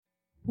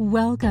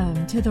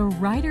Welcome to the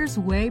Writer's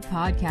Way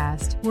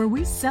podcast, where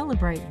we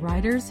celebrate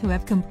writers who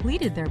have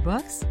completed their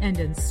books and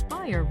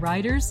inspire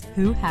writers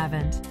who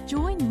haven't.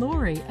 Join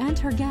Lori and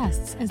her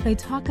guests as they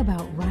talk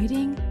about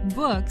writing,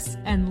 books,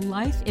 and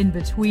life in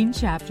between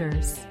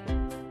chapters.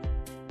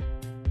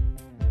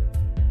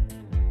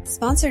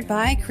 Sponsored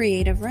by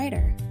Creative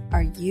Writer.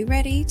 Are you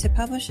ready to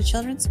publish a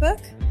children's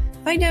book?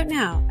 Find out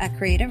now at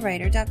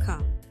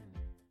creativewriter.com.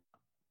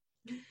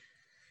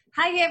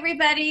 Hi,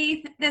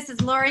 everybody. This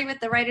is Lori with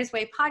the Writer's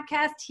Way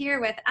podcast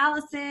here with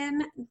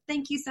Allison.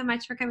 Thank you so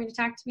much for coming to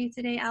talk to me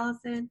today,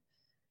 Allison.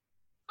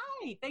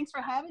 Hi, thanks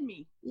for having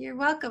me. You're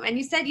welcome. And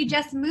you said you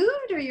just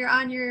moved or you're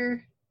on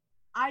your...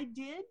 I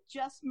did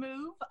just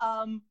move.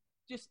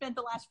 Just spent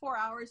the last 4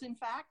 hours, in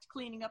fact,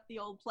 cleaning up the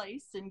old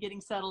place and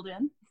getting settled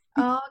in.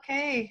 Oh,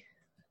 okay.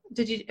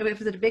 Was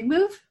it a big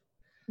move?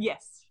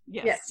 Yes.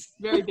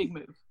 Very big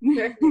move.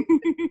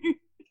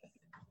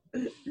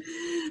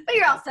 But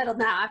you're all settled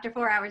now. After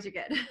 4 hours, you're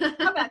good.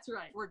 Oh, that's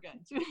right. We're good.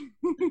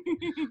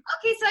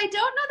 Okay, so I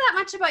don't know that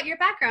much about your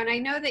background. I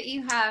know that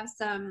you have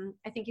some,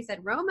 I think you said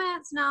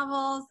romance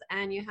novels,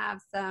 and you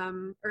have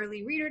some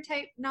early reader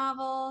type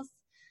novels.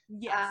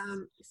 Yes.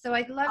 So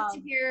I'd love to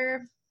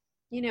hear,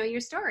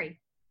 your story.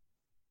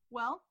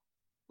 Well,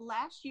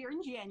 last year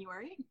in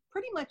January,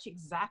 pretty much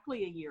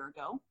exactly a year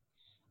ago,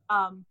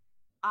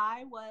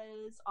 I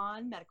was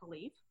on medical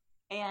leave,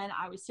 and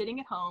I was sitting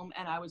at home,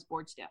 and I was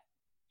bored stiff.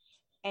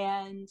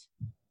 And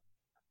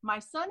my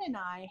son and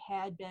I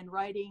had been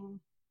writing,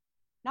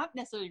 not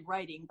necessarily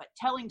writing, but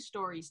telling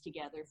stories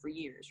together for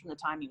years from the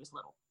time he was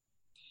little.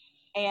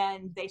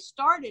 And they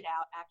started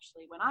out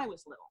actually when I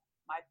was little.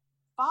 My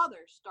father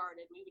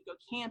started, we would go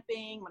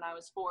camping when I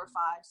was 4, 5,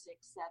 6,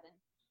 7,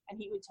 and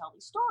he would tell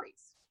these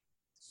stories.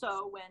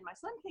 So when my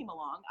son came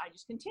along, I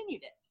just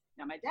continued it.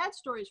 Now, my dad's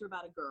stories were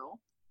about a girl.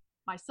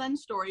 My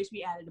son's stories,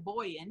 we added a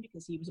boy in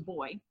because he was a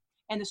boy,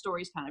 and the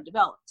stories kind of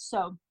developed.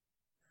 So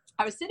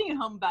I was sitting at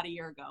home about a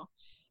year ago,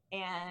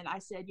 and I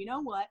said, you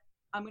know what?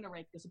 I'm going to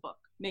write this book.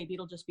 Maybe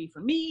it'll just be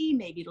for me.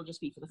 Maybe it'll just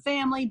be for the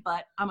family,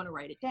 but I'm going to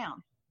write it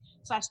down.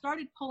 So I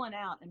started pulling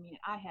out.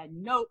 I had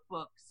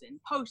notebooks and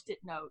Post-it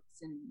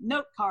notes and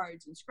note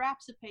cards and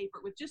scraps of paper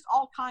with just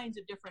all kinds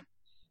of different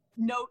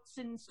notes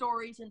and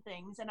stories and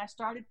things. And I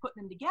started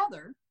putting them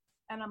together,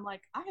 and I'm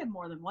like, I have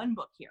more than one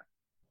book here.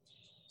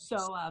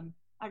 So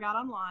I got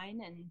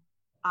online, and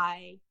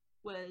I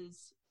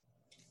was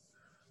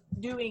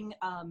doing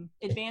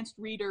advanced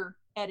reader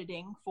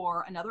editing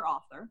for another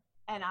author.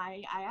 And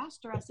I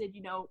asked her, I said,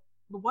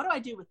 what do I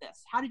do with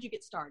this? How did you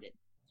get started?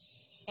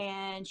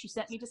 And she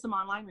sent me to some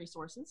online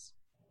resources.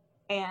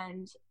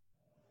 And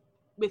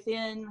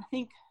within, I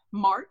think,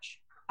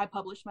 March, I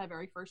published my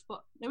very first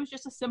book. It was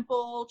just a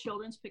simple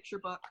children's picture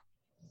book.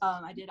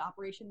 I did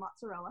Operation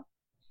Mozzarella.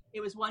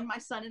 It was one my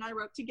son and I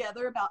wrote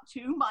together about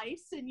 2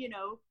 mice and,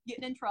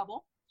 getting in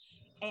trouble.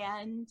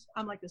 And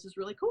I'm like, this is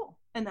really cool.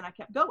 And then I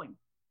kept going.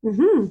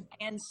 Mm-hmm.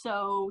 And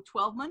so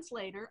 12 months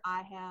later,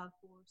 I have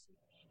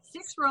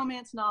 6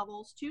 romance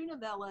novels, 2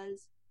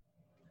 novellas,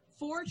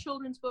 4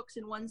 children's books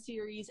in one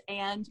series,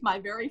 and my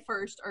very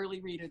first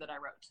early reader that I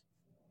wrote.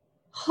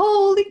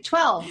 Holy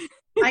 12.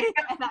 And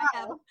I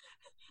have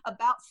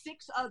about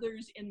 6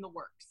 others in the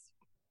works.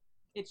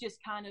 It's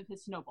just kind of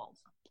has snowballed.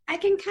 I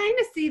can kind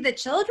of see the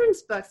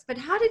children's books, but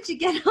how did you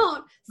get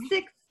out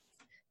 6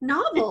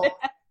 novels?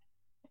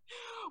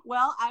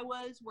 Well, I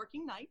was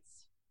working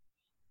nights.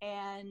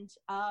 And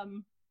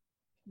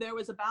there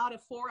was about a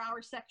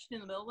 4-hour section in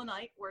the middle of the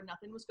night where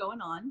nothing was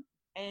going on.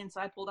 And so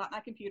I pulled out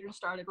my computer and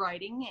started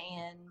writing.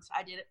 And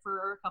I did it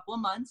for a couple of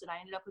months. And I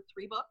ended up with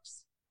 3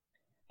 books.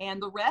 And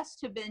the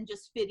rest have been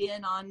just fit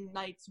in on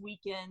nights,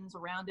 weekends,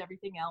 around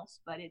everything else.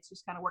 But it's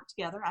just kind of worked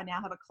together. I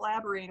now have a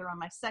collaborator on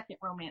my second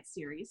romance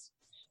series.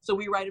 So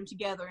we write them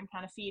together and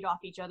kind of feed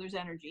off each other's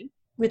energy.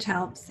 Which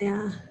helps,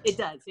 yeah. It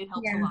does. It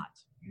helps a lot.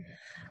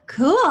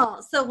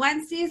 Cool. So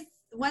once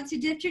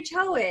you dipped your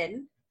toe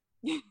in,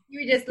 you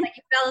were just like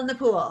you fell in the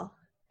pool.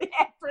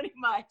 Yeah, pretty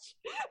much.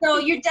 So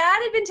your dad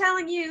had been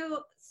telling you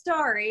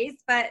stories,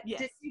 but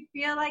yes. Did you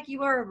feel like you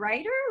were a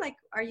writer? Like,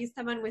 are you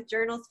someone with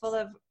journals full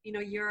of,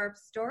 your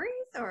stories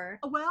or?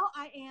 Well,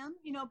 I am.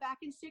 Back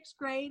in 6th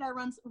grade, I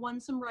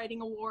won some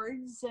writing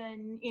awards,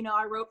 and,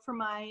 I wrote for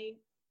my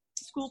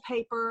school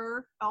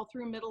paper all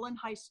through middle and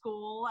high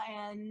school.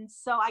 And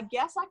so I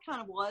guess I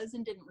kind of was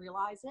and didn't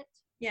realize it.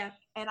 Yeah.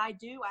 And I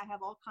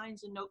have all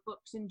kinds of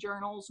notebooks and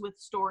journals with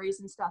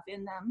stories and stuff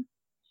in them.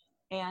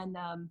 And,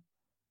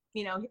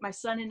 my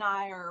son and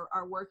I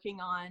are working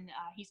on,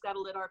 he's got a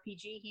lit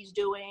RPG he's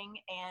doing,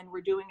 and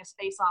we're doing a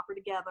space opera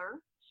together.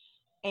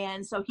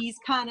 And so he's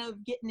kind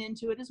of getting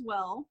into it as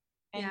well.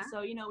 And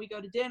so, we go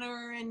to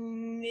dinner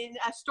and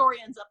a story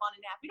ends up on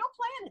a nap. We don't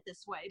plan it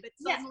this way, but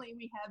suddenly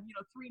we have,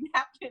 3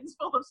 napkins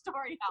full of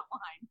story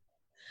outline.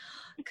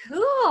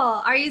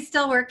 Cool. Are you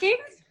still working?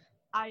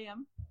 I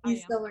am. You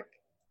still work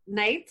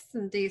nights,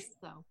 and do you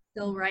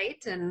still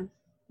write? And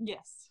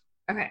yes.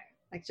 Okay.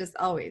 Like just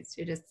always.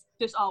 You're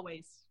just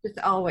always. Just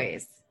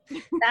always.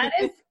 That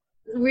is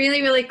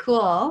Really, really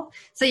cool.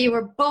 So you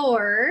were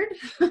bored.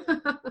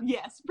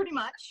 Yes, pretty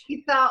much.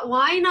 You thought,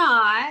 why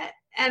not?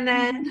 And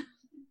then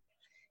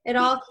it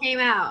all came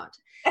out.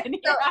 And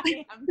here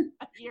I am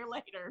a year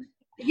later.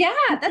 Yeah,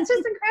 that's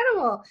just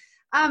incredible.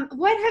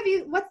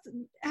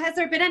 Has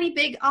there been any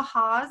big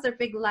ahas or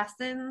big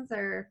lessons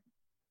or?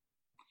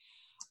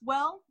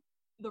 Well,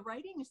 the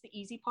writing is the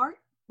easy part,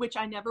 which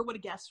I never would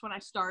have guessed when I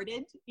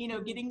started.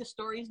 Getting the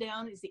stories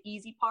down is the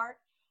easy part.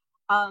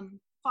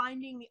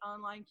 Finding the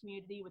online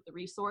community with the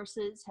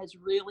resources has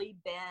really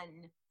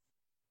been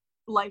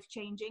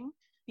life-changing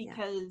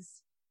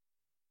because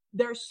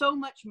there's so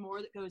much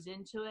more that goes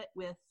into it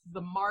with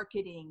the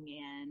marketing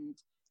and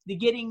the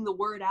getting the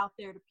word out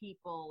there to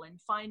people and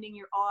finding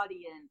your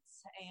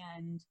audience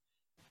and,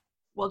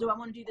 well, do I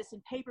want to do this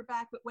in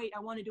paperback? But wait, I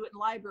want to do it in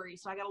library.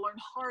 So I got to learn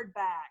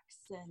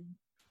hardbacks and,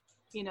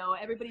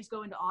 everybody's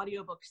going to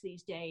audiobooks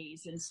these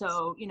days. And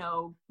so,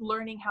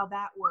 learning how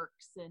that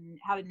works and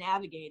how to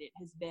navigate it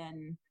has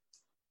been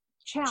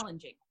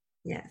challenging.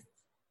 Yes.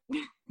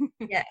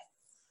 Yes.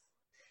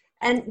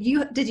 And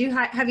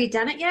have you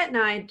done it yet?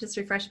 No, I just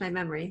refreshed my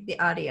memory, the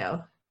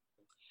audio.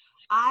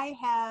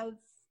 I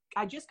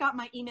just got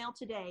my email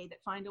today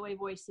that Findaway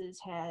Voices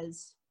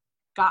has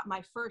got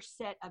my first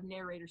set of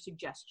narrator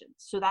suggestions.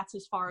 So that's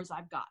as far as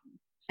I've gotten.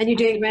 And you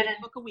read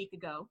a book a week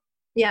ago.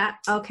 Yeah.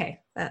 Okay.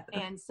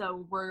 And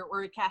so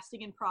we're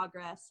casting in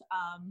progress.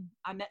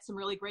 I met some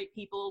really great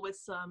people with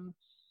some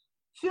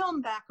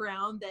film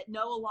background that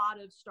know a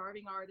lot of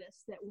starving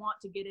artists that want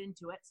to get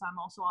into it. So I'm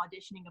also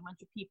auditioning a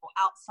bunch of people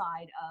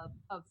outside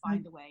of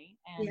Findaway.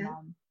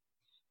 And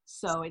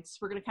so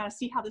we're going to kind of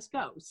see how this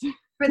goes.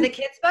 For the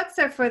kids' books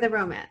or for the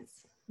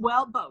romance?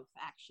 Well, both,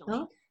 actually.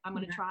 Oh, I'm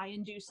going to try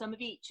and do some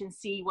of each and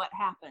see what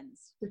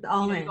happens. It's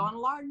all in. Go on a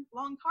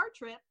long car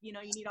trip, you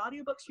need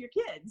audiobooks for your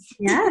kids.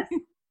 Yes.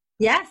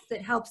 Yes,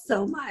 it helps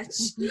so much.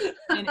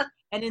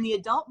 and in the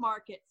adult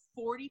market,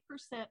 40%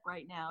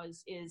 right now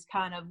is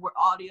kind of where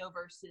audio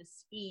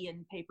versus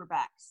and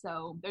paperback.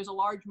 So there's a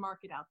large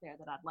market out there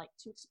that I'd like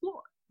to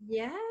explore.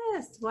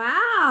 Yes.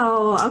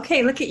 Wow.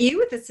 Okay. Look at you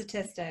with the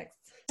statistics.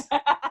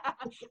 I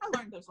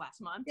learned those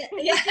last month.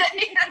 Yeah.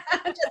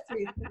 Just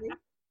recently.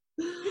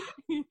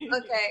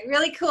 Okay.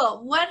 Really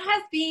cool. What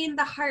has been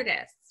the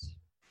hardest?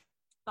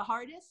 The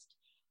hardest?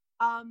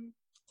 Time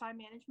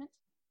management.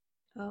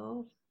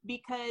 Oh.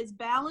 Because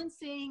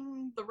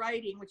balancing the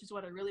writing, which is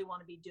what I really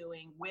want to be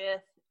doing,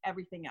 with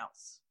everything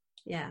else.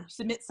 Yeah.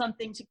 Submit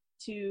something to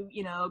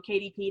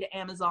KDP, to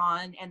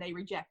Amazon, and they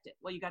reject it.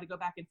 Well, you got to go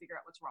back and figure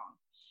out what's wrong.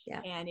 Yeah.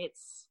 And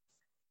it's,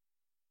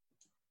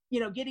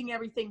 getting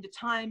everything to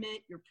time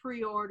it, your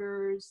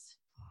pre-orders.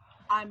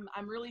 I'm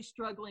really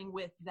struggling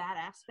with that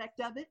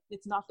aspect of it.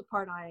 It's not the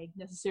part I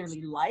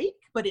necessarily like,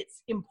 but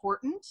it's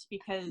important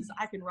because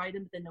I can write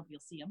them, but then nobody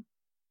will see them.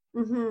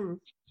 Mm-hmm.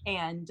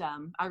 And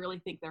I really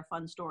think they're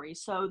fun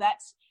stories. So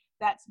that's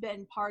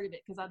been part of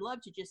it, because I'd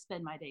love to just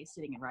spend my day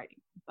sitting and writing,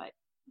 but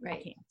I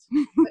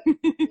can't.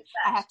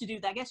 I have to do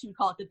that. I guess you would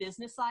call it the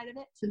business side of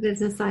it. The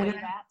business side of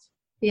that.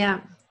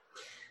 Yeah.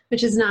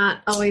 Which is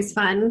not always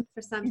fun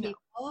for some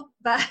people,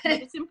 but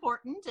it's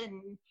important.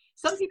 And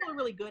some people are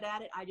really good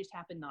at it. I just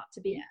happen not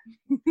to be.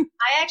 Yeah.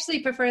 I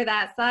actually prefer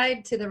that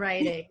side to the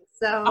writing.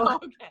 So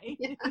okay.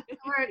 Yeah,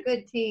 we're a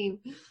good team.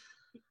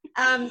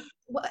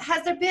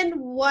 Has there been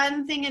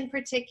one thing in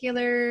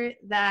particular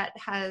that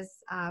has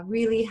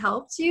really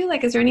helped you?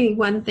 Like, is there any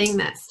one thing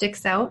that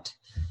sticks out?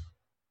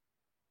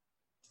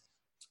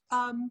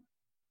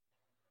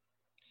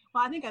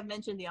 Well, I think I've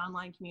mentioned the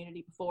online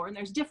community before, and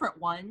there's different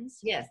ones.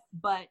 Yes.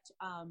 But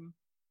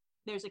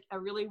there's a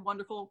really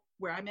wonderful,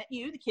 where I met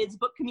you, the kids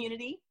book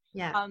community.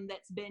 Yeah.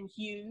 That's been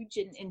huge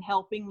in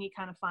helping me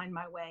kind of find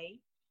my way.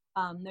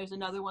 There's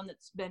another one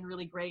that's been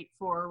really great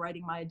for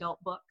writing my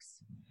adult books.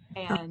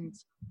 And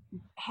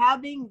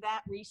having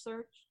that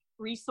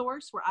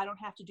resource where I don't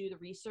have to do the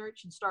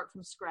research and start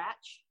from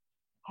scratch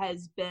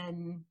has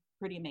been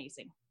pretty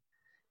amazing.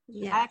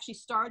 Yeah. I actually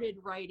started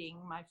writing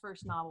my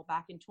first novel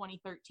back in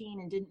 2013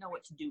 and didn't know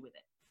what to do with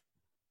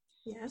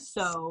it. Yes.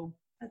 So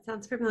that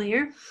sounds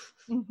familiar.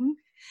 Mm-hmm.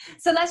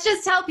 So let's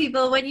just tell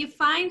people, when you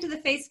find the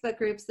Facebook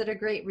groups that are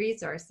great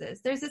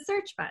resources, there's a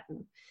search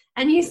button,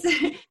 and you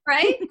say,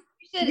 right?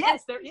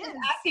 Yes, there is.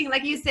 Asking,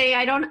 like you say,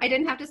 I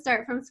didn't have to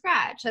start from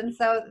scratch. And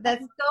so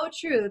that's so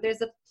true.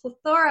 There's a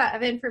plethora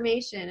of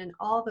information in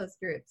all those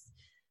groups,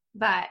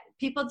 but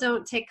people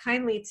don't take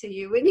kindly to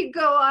you when you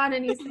go on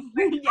and you say,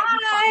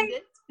 hi,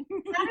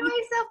 how do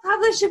I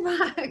self-publish a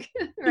book?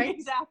 Right?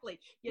 Exactly.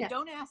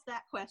 Don't ask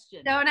that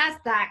question. Don't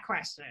ask that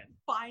question.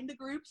 Find the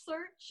group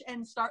search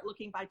and start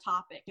looking by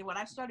topic. And what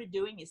I started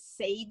doing is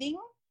saving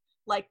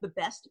like the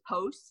best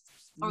posts,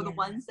 or the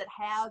ones that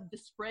have the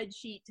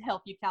spreadsheet to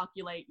help you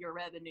calculate your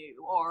revenue,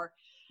 or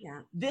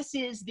this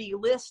is the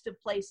list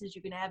of places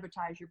you can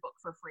advertise your book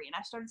for free. And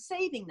I started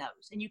saving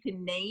those, and you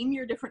can name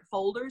your different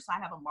folders. I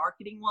have a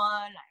marketing one,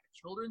 I have a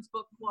children's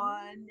book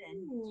one,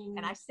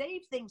 and I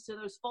save things to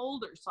those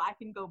folders so I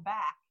can go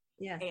back.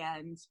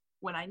 And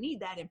when I need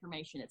that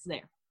information, it's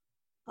there.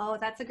 Oh,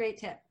 that's a great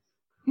tip.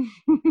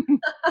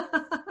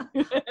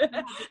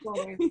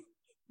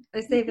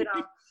 I save it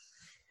all.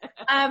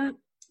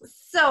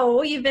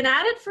 So you've been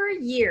at it for a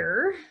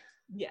year.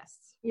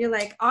 Yes. You're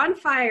like on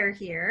fire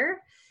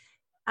here.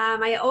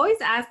 I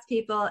always ask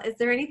people, is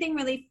there anything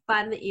really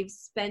fun that you've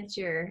spent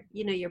your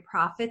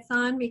profits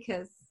on?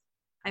 Because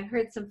I've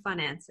heard some fun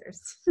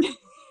answers.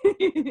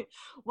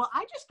 Well,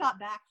 I just got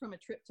back from a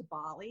trip to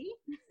Bali.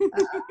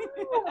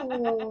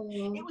 Oh.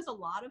 It was a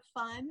lot of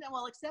fun.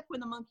 Well, except when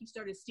the monkey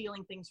started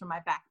stealing things from my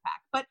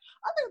backpack. But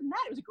other than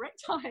that, it was a great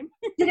time.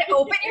 Did it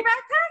open your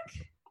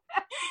backpack?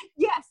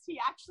 Yes, he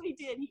actually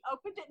did. He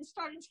opened it and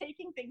started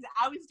taking things.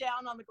 I was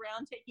down on the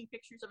ground taking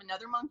pictures of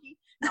another monkey.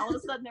 And all of a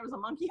sudden there was a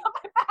monkey on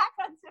my back,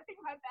 unzipping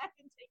my back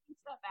and taking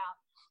stuff out.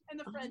 And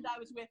the friend I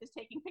was with is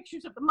taking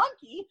pictures of the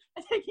monkey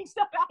and taking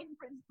stuff out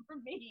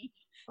from me.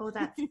 Oh,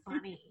 that's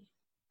funny.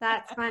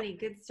 That's funny.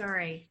 Good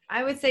story.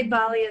 I would say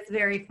Bali is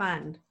very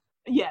fun.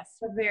 Yes.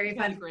 A very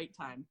fun. A great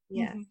time.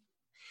 Yes.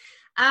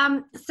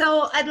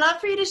 So I'd love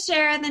for you to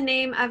share the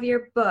name of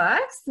your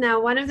books.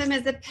 Now, one of them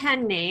is a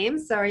pen name.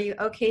 So are you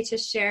okay to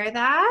share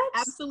that?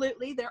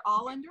 Absolutely. They're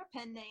all under a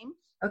pen name.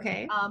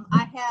 Okay.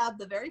 I have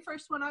the very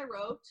first one I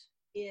wrote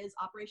is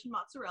Operation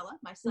Mozzarella.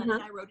 My son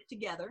and I wrote it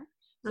together.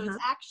 So it's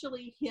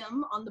actually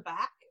him on the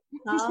back.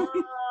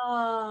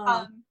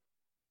 Oh.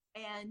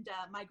 And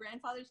my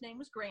grandfather's name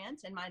was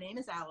Grant and my name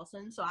is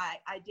Allison. So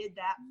I did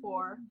that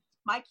for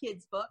my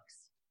kids'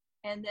 books.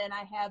 And then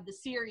I have the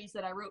series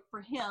that I wrote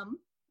for him.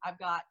 I've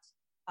got,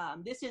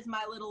 this is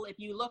my little, if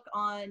you look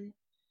on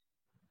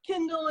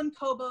Kindle and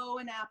Kobo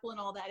and Apple and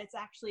all that, it's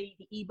actually,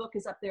 the ebook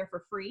is up there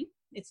for free.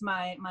 It's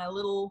my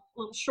little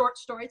short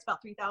story. It's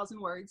about 3,000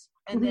 words.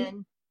 And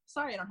then,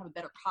 sorry, I don't have a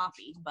better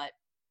copy, but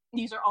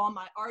these are all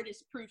my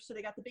artist proofs. So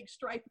they got the big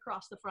stripe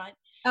across the front.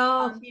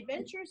 The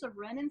Adventures of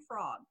Wren and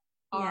Frog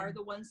are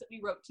the ones that we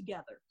wrote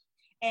together.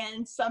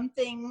 And some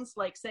things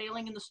like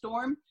Sailing in the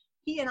Storm,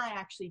 he and I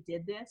actually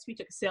did this. We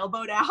took a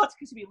sailboat out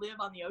because we live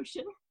on the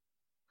ocean.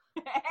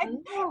 And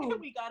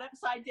we got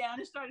upside down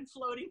and started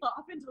floating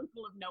off into the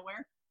middle of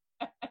nowhere.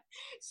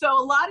 So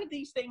a lot of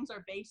these things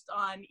are based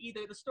on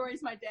either the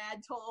stories my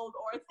dad told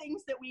or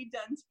things that we've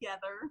done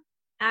together.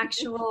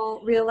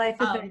 Actual real life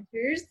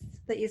adventures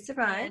that you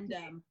survived.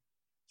 And,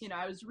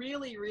 I was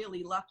really,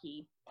 really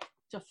lucky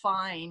to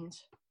find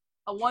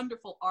a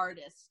wonderful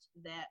artist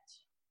that,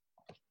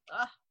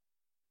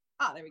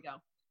 there we go,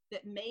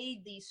 that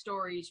made these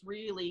stories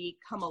really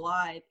come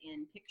alive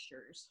in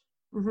pictures.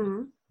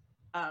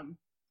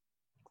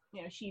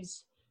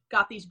 She's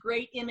got these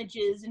great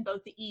images in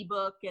both the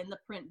ebook and the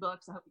print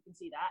books. I hope you can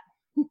see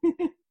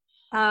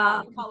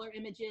that. Color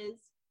images.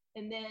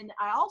 And then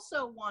I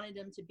also wanted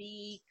them to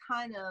be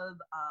kind of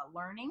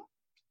learning.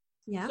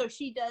 Yeah. So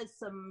she does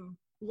some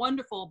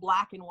wonderful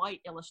black and white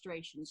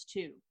illustrations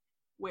too,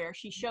 where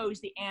she shows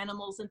the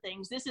animals and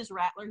things. This is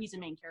Rattler. He's a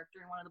main character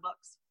in one of the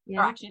books,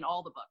 or actually in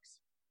all the books.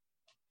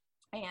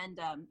 And,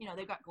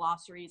 they've got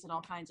glossaries and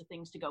all kinds of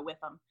things to go with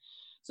them.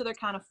 So they're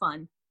kind of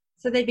fun.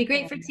 So they'd be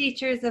great for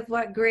teachers of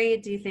what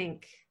grade do you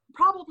think?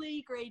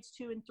 Probably grades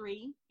 2 and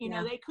 3.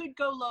 They could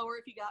go lower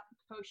if you got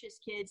precocious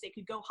kids. They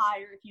could go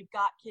higher if you've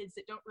got kids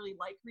that don't really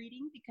like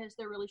reading because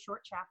they're really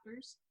short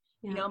chapters.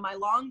 Yeah. My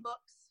long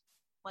books,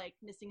 like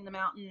Missing in the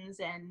Mountains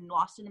and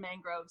Lost in the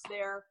Mangroves,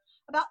 they're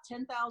about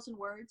 10,000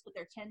 words, but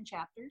they're 10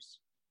 chapters.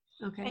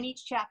 Okay. And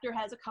each chapter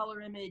has a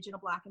color image and a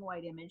black and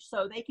white image.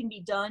 So they can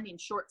be done in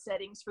short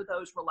settings for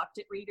those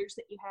reluctant readers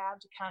that you have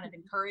to kind of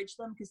encourage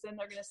them, because then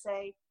they're going to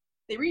say,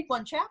 they read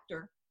one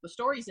chapter, the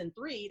story's in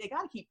 3, they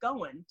got to keep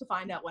going to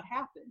find out what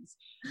happens.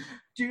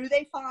 Do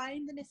they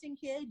find the missing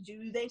kid?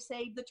 Do they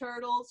save the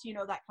turtles?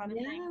 That kind of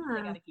thing.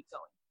 They got to keep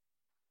going.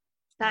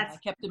 I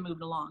kept them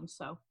moving along.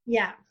 So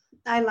yeah,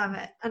 I love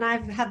it. And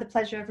I've had the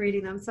pleasure of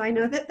reading them, so I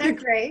know that they're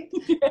great.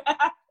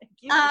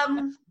 Thank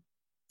you.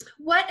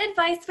 What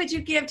advice would you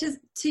give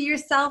to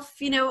yourself,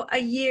 a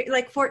year,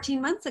 like 14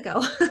 months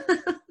ago?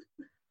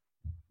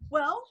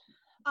 Well,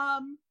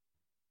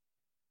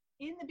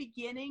 in the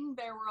beginning,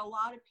 there were a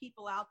lot of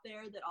people out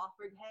there that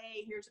offered,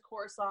 hey, here's a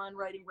course on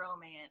writing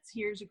romance.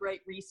 Here's a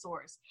great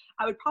resource.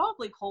 I would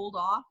probably hold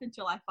off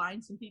until I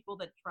find some people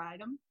that tried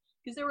them,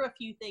 because there were a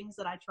few things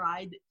that I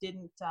tried that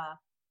didn't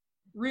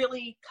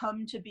really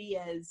come to be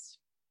as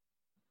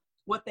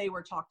what they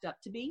were talked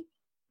up to be.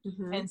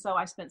 Mm-hmm. And so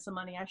I spent some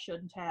money I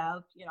shouldn't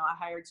have. I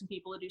hired some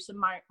people to do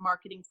some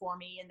marketing for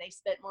me, and they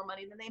spent more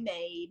money than they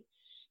made.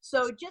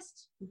 So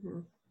just... Mm-hmm.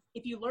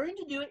 If you learn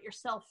to do it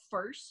yourself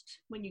first,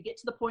 when you get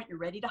to the point you're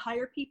ready to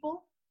hire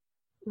people,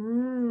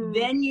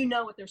 then you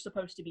know what they're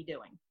supposed to be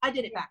doing. I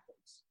did it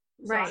backwards.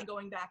 So I'm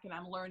going back and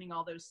I'm learning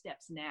all those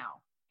steps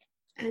now.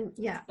 And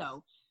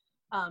so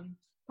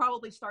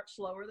probably start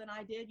slower than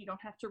I did. You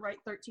don't have to write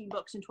 13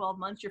 books in 12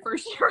 months your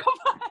first year.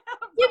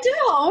 You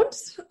don't.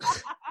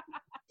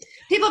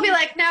 People be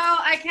like, no,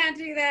 I can't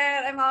do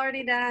that. I'm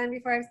already done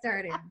before I've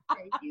started.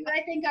 You,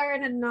 I think, are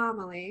an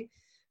anomaly,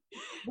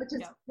 which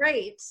is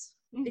great,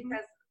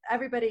 because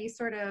everybody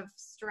sort of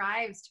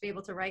strives to be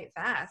able to write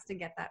fast and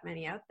get that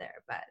many out there,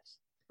 but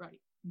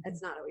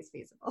it's not always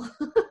feasible.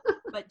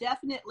 But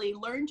definitely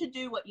learn to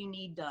do what you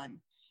need done.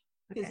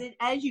 Because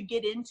as you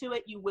get into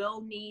it, you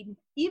will need,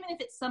 even if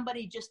it's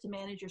somebody just to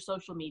manage your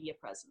social media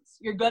presence,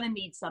 you're going to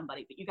need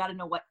somebody, but you got to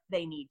know what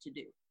they need to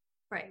do.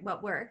 Right.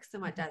 What works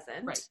and what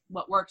doesn't. Right.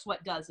 What works,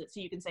 what doesn't. So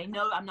you can say,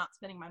 no, I'm not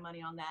spending my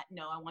money on that.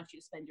 No, I want you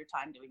to spend your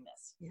time doing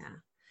this. Yeah.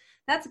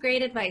 That's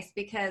great advice,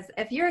 because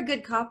if you're a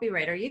good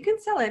copywriter, you can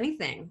sell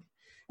anything.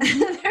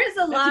 There's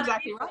a lot exactly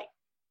of people right.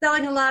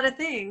 selling a lot of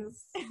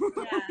things.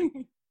 Yeah.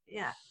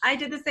 Yeah. I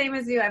did the same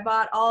as you. I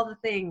bought all the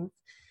things.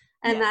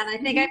 And then I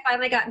think I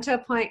finally gotten to a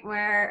point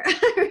where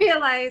I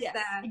realized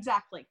that.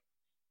 Exactly.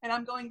 And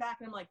I'm going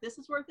back and I'm like, this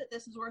is worth it.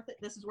 This is worth it.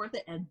 This is worth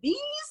it. And these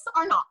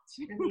are not.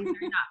 And these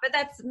are not. But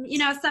that's,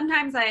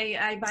 sometimes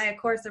I buy a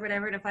course or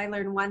whatever, and if I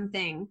learn one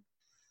thing,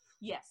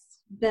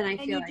 yes, then I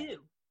feel like you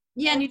do.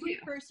 Yeah, Every and you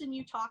do. person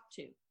you talk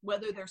to,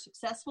 whether they're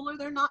successful or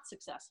they're not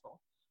successful,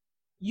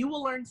 you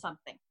will learn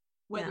something,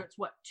 whether it's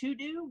what to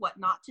do, what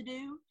not to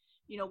do,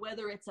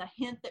 whether it's a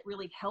hint that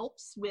really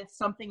helps with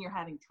something you're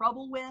having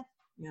trouble with.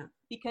 Yeah.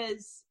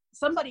 Because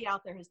somebody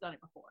out there has done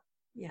it before.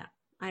 Yeah,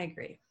 I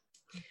agree.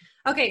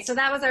 Okay, so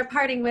that was our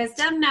parting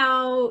wisdom.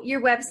 Now your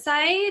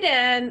website,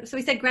 and so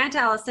we said Grant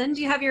Allison.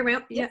 Do you have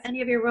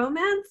any of your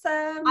romance?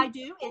 I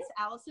do. It's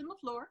Allison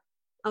LaFleur.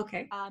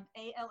 Okay.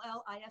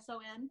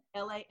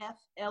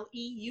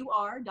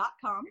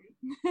 ALLISONLAFLEUR.com.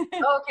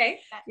 Okay.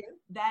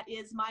 That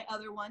is my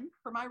other one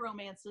for my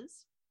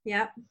romances.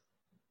 Yep.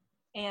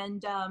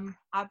 And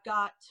I've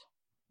got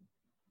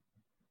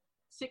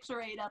 6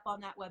 or 8 up on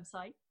that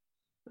website.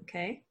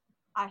 Okay.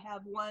 I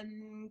have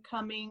one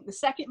coming. The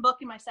second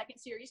book in my second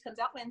series comes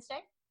out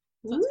Wednesday.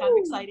 So it's kind of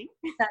exciting.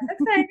 That's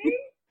exciting.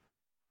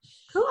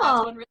 Cool.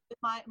 That's one written with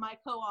my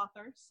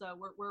co-author. So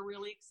we're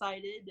really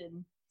excited,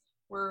 and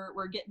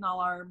we're getting all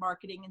our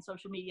marketing and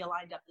social media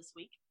lined up this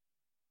week.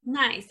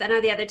 Nice. And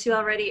are the other 2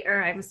 already,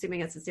 or I'm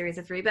assuming it's a series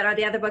of 3, but are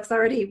the other books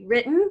already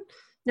written,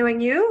 knowing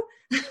you?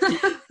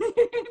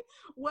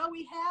 Well,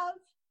 we have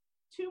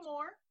 2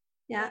 more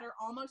that are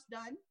almost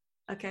done.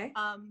 Okay.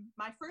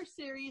 My first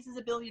series is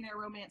a billionaire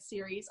romance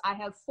series. I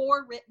have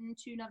 4 written,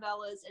 2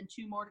 novellas, and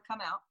 2 more to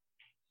come out,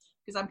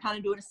 because I'm kind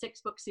of doing a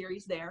 6-book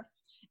series there.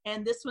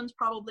 And this one's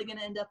probably going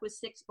to end up with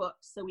 6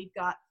 books. So we've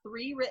got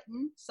 3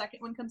 written.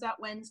 Second one comes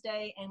out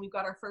Wednesday, and we've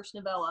got our first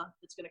novella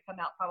that's going to come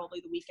out probably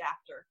the week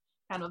after,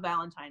 kind of a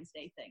Valentine's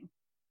Day thing.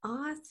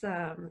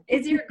 Awesome.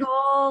 Is your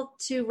goal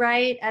to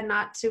write and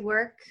not to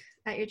work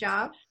at your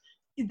job?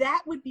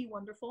 That would be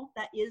wonderful.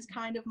 That is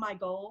kind of my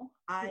goal.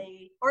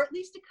 Or at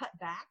least to cut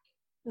back.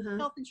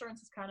 Health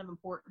insurance is kind of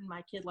important.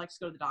 My kid likes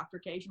to go to the doctor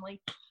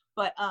occasionally,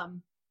 but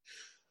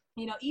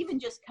even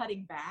just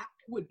cutting back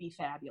would be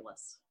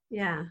fabulous.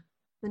 Yeah,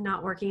 and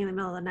not working in the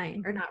middle of the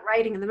night, or not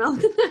writing in the middle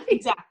of the night.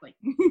 Exactly.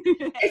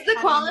 Is the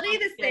quality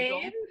the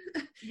same?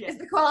 Yes. Is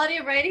the quality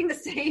of writing the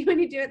same when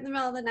you do it in the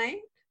middle of the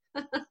night?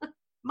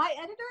 My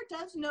editor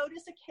does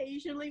notice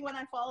occasionally when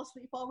I fall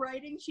asleep while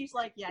writing. She's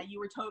like, "Yeah, you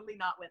were totally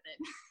not with it."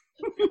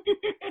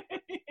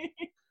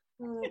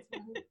 Oh, that's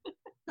funny.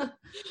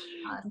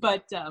 Awesome.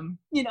 But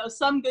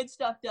some good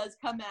stuff does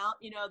come out.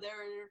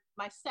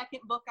 My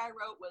second book I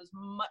wrote was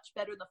much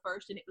better than the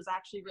first, and it was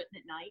actually written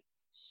at night.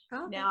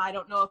 Okay. Now I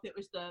don't know if it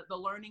was the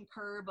learning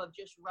curve of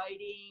just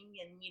writing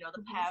and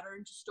the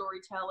pattern to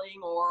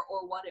storytelling or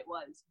what it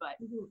was, but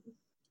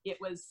it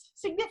was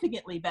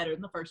significantly better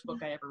than the first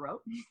book I ever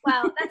wrote.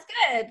 Well, that's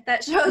good.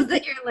 That shows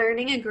that you're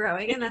learning and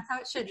growing, and that's how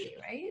it should be,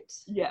 right?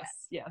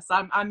 Yes.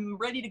 I'm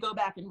ready to go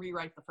back and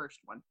rewrite the first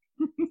one.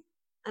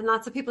 And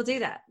lots of people do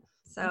that.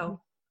 So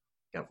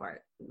go for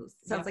it.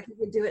 Sounds like you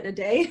could do it in a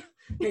day.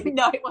 Maybe,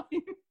 no,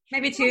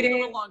 maybe 2 days. A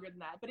little longer than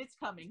that, but it's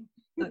coming.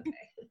 Okay.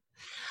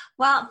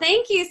 Well,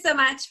 thank you so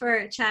much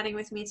for chatting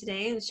with me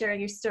today and sharing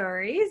your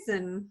stories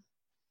and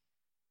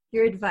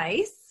your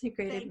advice. Your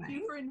great advice. Thank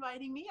you for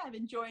inviting me. I've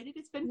enjoyed it.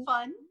 It's been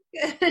fun.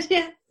 Good.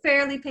 Yeah,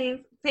 fairly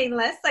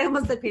painless. I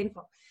almost said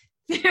painful.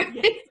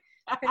 Fairly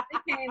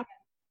painless.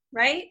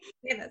 Right?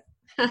 Painless.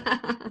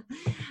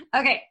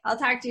 Okay, I'll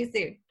talk to you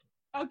soon.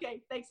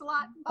 Okay, thanks a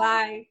lot.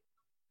 Bye.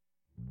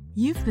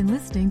 You've been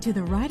listening to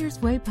the Writer's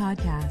Way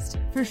podcast.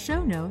 For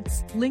show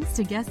notes, links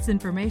to guests'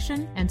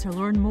 information, and to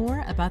learn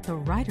more about the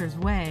Writer's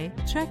Way,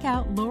 check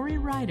out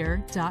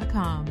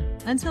LoriWriter.com.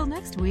 Until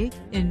next week,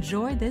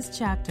 enjoy this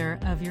chapter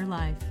of your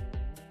life.